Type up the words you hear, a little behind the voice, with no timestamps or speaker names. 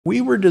We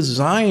were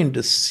designed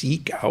to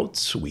seek out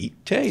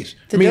sweet taste.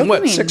 The I mean,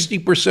 what,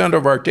 dopamine. 60%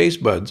 of our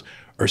taste buds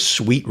are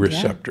sweet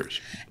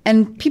receptors. Yeah.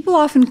 And people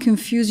often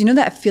confuse, you know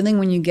that feeling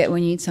when you get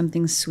when you eat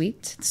something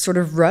sweet, sort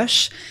of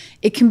rush?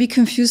 It can be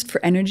confused for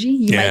energy.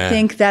 You might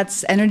think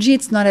that's energy.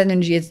 It's not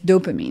energy, it's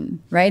dopamine,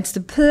 right? It's the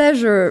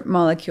pleasure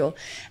molecule.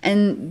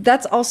 And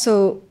that's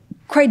also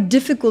quite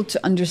difficult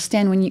to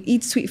understand. When you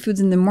eat sweet foods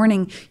in the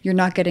morning, you're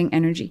not getting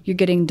energy. You're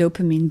getting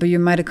dopamine, but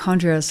your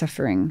mitochondria are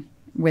suffering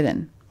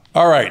within.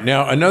 All right.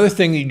 Now, another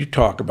thing that you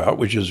talk about,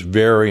 which is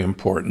very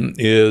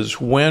important, is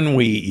when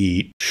we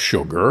eat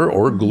sugar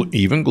or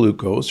even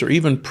glucose or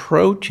even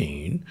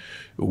protein,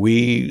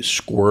 we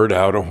squirt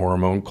out a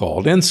hormone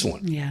called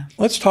insulin. Yeah.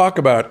 Let's talk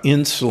about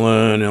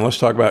insulin and let's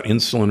talk about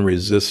insulin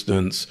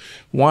resistance.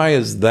 Why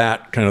is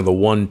that kind of the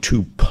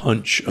 1-2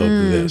 punch of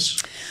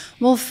this?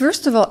 Well,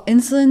 first of all,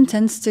 insulin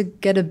tends to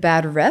get a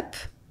bad rep,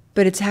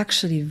 but it's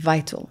actually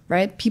vital,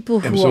 right? People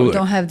who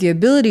don't have the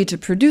ability to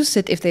produce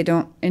it, if they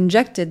don't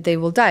inject it, they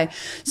will die.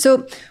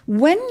 So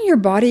when your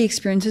body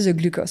experiences a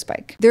glucose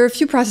spike, there are a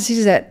few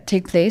processes that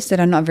take place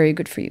that are not very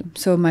good for you.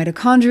 So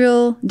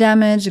mitochondrial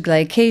damage,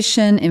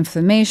 glycation,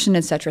 inflammation,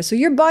 etc. So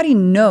your body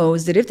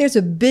knows that if there's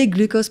a big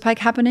glucose spike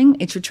happening,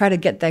 it should try to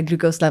get that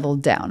glucose level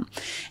down.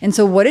 And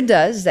so what it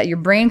does is that your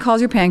brain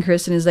calls your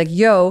pancreas and is like,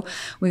 yo,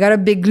 we got a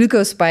big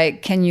glucose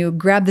spike. Can you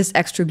grab this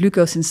extra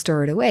glucose and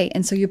store it away?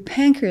 And so your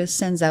pancreas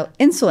sends out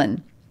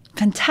insulin,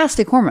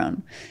 fantastic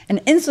hormone.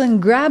 And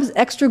insulin grabs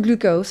extra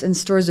glucose and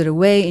stores it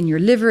away in your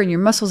liver, in your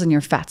muscles, and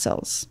your fat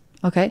cells.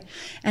 Okay?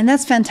 And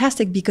that's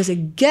fantastic because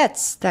it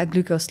gets that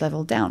glucose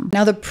level down.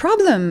 Now, the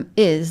problem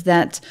is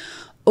that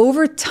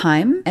over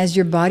time, as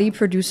your body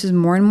produces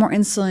more and more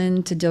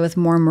insulin to deal with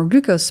more and more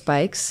glucose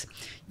spikes,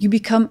 you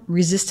become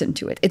resistant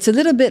to it. It's a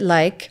little bit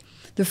like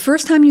the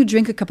first time you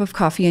drink a cup of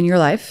coffee in your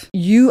life,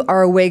 you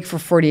are awake for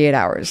 48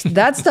 hours.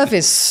 That stuff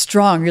is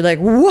strong. You're like,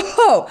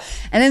 whoa.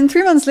 And then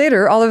 3 months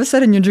later, all of a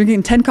sudden, you're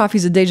drinking 10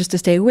 coffees a day just to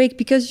stay awake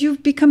because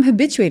you've become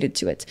habituated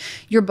to it.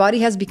 Your body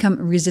has become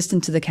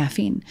resistant to the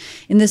caffeine.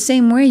 In the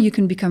same way, you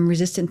can become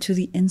resistant to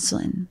the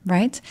insulin,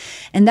 right?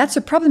 And that's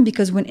a problem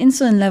because when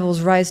insulin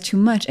levels rise too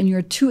much and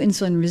you're too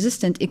insulin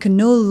resistant, it can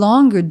no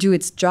longer do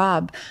its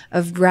job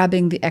of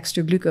grabbing the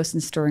extra glucose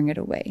and storing it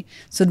away.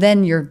 So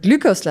then your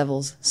glucose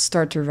levels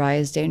start to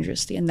rise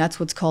dangerously. And that's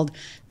what's called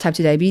type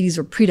 2 diabetes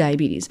or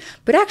prediabetes.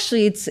 But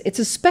actually, it's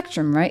a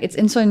spectrum, right? It's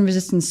insulin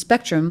resistance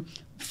spectrum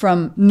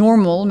from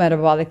normal,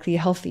 metabolically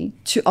healthy,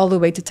 to all the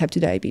way to type 2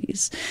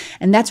 diabetes.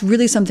 And that's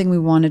really something we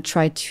want to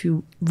try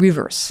to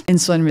reverse,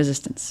 insulin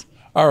resistance.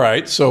 All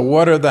right. So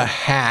what are the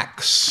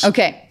hacks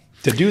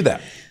to do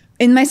that?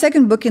 In my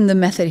second book in the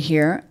method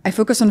here, I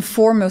focus on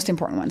 4 most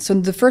important ones. So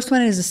the first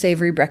one is a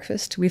savory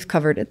breakfast. We've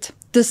covered it.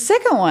 The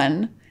second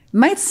one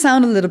might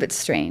sound a little bit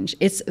strange.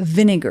 It's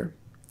vinegar.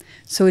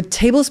 So a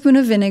tablespoon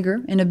of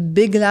vinegar in a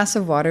big glass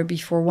of water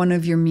before one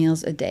of your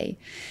meals a day.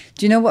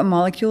 Do you know what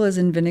molecule is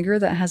in vinegar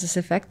that has this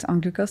effect on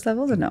glucose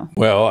levels or no?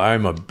 Well,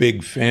 I'm a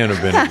big fan of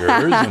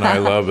vinegars and I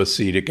love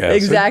acetic acid.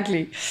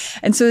 Exactly.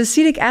 And so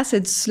acetic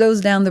acid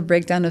slows down the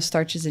breakdown of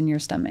starches in your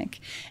stomach.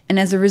 And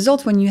as a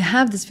result, when you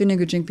have this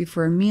vinegar drink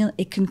before a meal,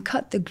 it can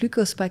cut the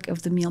glucose spike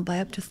of the meal by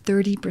up to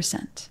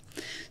 30%.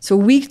 So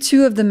week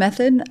 2 of the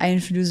method, I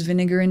introduce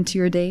vinegar into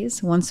your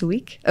days once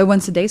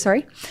a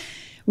day.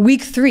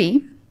 Week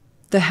 3,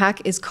 the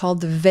hack is called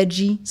the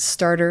veggie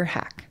starter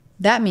hack.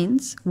 That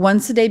means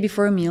once a day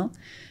before a meal,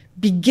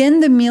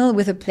 begin the meal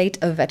with a plate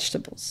of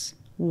vegetables.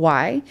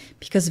 Why?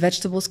 Because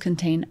vegetables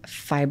contain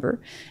fiber.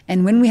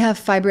 And when we have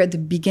fiber at the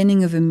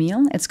beginning of a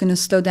meal, it's going to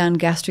slow down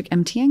gastric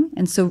emptying.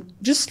 And so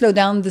just slow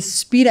down the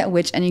speed at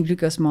which any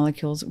glucose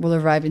molecules will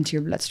arrive into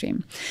your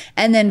bloodstream.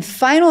 And then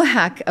final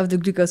hack of the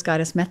glucose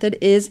goddess method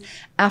is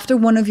after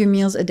one of your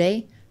meals a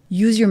day,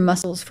 use your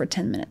muscles for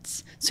 10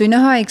 minutes. So you know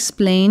how I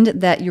explained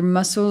that your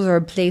muscles are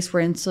a place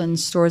where insulin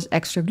stores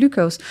extra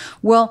glucose?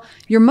 Well,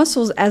 your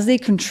muscles, as they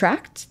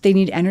contract, they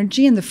need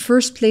energy, and the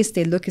first place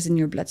they look is in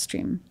your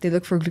bloodstream. They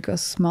look for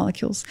glucose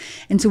molecules.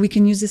 And so we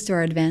can use this to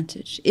our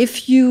advantage.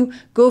 If you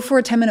go for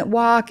a 10-minute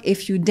walk,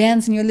 if you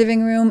dance in your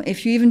living room,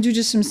 if you even do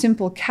just some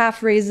simple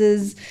calf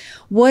raises,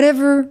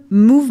 whatever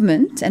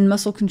movement and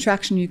muscle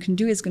contraction you can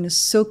do is going to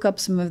soak up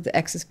some of the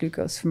excess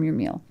glucose from your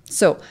meal.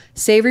 So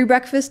savory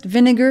breakfast,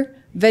 vinegar,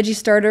 veggie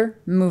starter,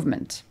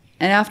 movement.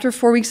 And after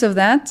 4 weeks of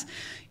that,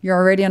 you're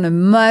already on a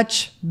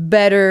much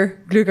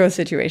better glucose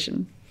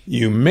situation.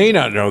 You may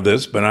not know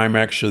this, but I'm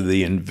actually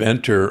the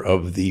inventor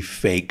of the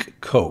fake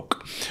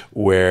Coke,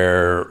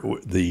 where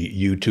the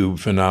YouTube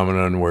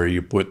phenomenon where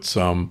you put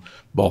some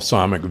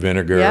balsamic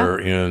vinegar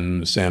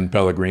in San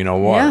Pellegrino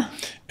water.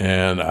 Yeah.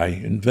 And I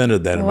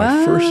invented that in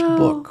my first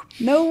book.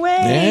 No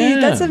way.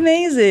 That's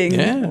amazing.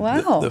 Yeah.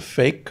 Wow. The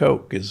fake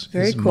Coke is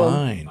cool.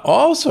 mine.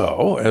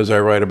 Also, as I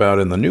write about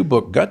in the new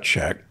book, Gut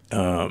Check,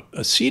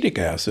 acetic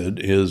acid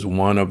is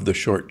one of the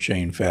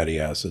short-chain fatty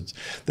acids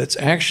that's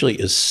actually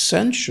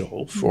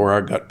essential for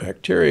our gut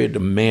bacteria to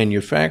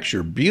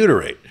manufacture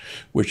butyrate,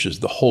 which is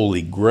the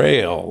holy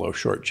grail of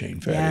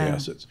short-chain fatty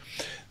acids.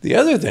 The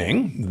other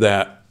thing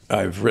that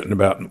I've written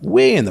about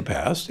way in the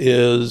past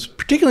is,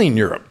 particularly in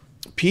Europe,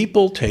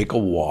 people take a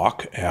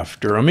walk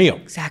after a meal.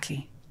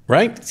 Exactly.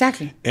 Right?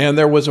 Exactly. And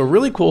there was a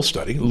really cool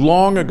study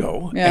long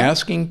ago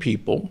asking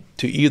people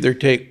to either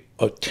take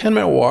a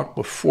 10-minute walk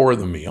before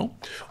the meal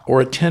or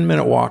a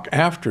 10-minute walk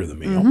after the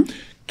meal,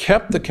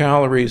 kept the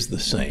calories the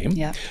same.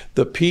 Yeah.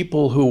 The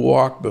people who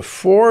walked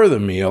before the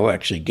meal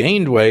actually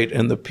gained weight,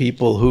 and the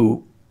people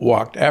who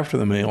walked after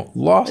the meal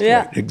lost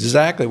weight.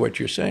 Exactly what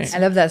you're saying. I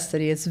love that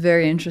study. It's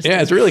very interesting.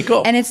 Yeah, it's really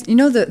cool. And it's, you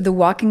know, the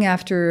walking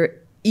after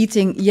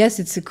eating, yes,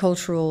 it's a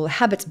cultural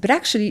habit, but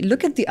actually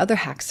look at the other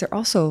hacks. They're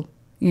also,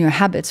 you know,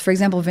 habits. For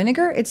example,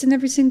 vinegar, it's in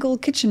every single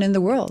kitchen in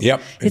the world. Yep,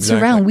 It's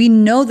exactly. around. We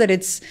know that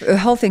it's a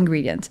health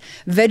ingredient.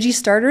 Veggie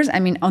starters, I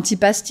mean,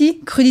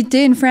 antipasti,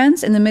 crudité in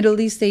France. In the Middle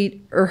East, they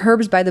eat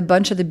herbs by the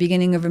bunch at the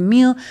beginning of a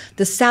meal.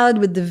 The salad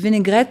with the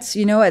vinaigrettes,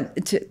 you know,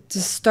 to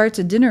start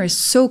a dinner is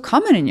so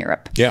common in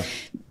Europe. Yeah.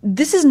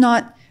 This is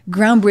not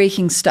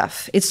groundbreaking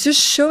stuff. It's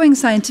just showing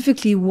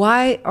scientifically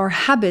why our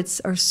habits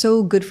are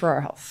so good for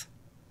our health.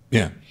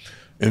 Yeah.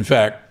 In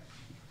fact,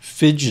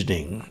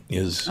 fidgeting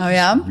is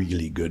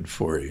really good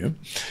for you.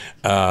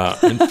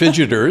 And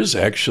fidgeters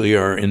actually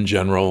are in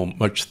general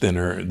much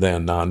thinner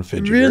than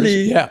non-fidgeters.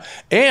 Really? Yeah.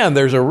 And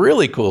there's a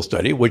really cool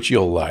study, which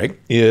you'll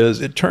like,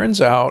 is it turns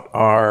out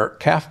our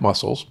calf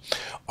muscles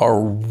are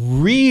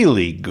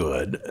really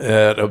good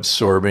at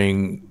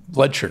absorbing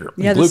blood sugar.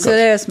 Yeah, glucose. the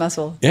soleus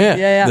muscle.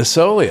 Yeah, the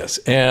soleus.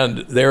 And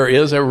there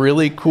is a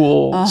really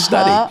cool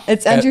study.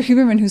 It's Andrew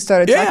Huberman who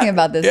started talking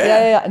about this.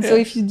 And so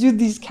if you do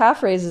these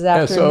calf raises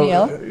after a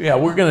meal. Yeah,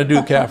 we're going to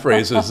do calf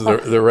raises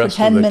the rest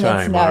of the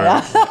time.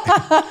 Now,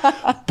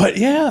 But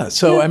yeah,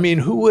 so I mean,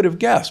 who would have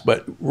guessed?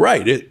 But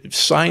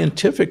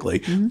scientifically,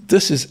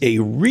 this is a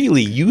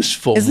really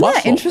useful muscle. Isn't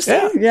that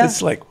interesting? Yeah.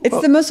 It's like,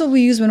 it's the muscle we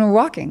use when we're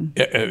walking.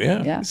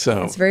 Yeah.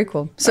 So it's very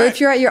cool. So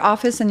if you're at your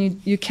office and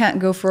you can't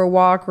go for a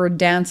walk or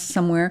dance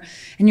somewhere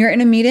and you're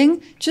in a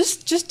meeting,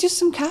 just do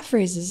some calf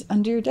raises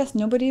under your desk.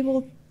 Nobody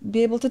will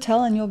be able to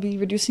tell, and you'll be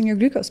reducing your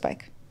glucose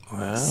spike.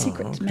 Wow,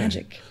 Secret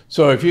magic.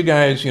 So if you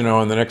guys, you know,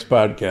 on the next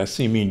podcast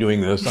see me doing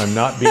this, I'm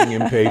not being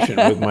impatient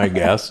with my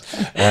guests,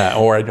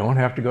 or I don't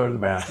have to go to the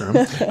bathroom.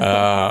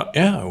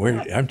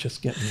 I'm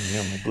just getting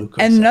my glucose.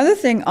 And another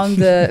thing on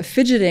the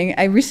fidgeting,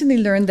 I recently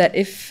learned that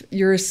if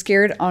you're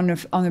scared on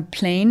a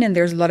plane and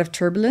there's a lot of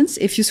turbulence,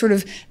 if you sort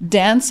of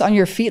dance on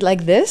your feet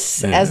like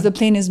this as the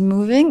plane is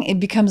moving, it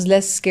becomes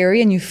less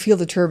scary and you feel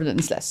the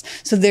turbulence less.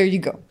 So there you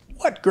go.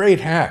 What great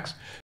hacks.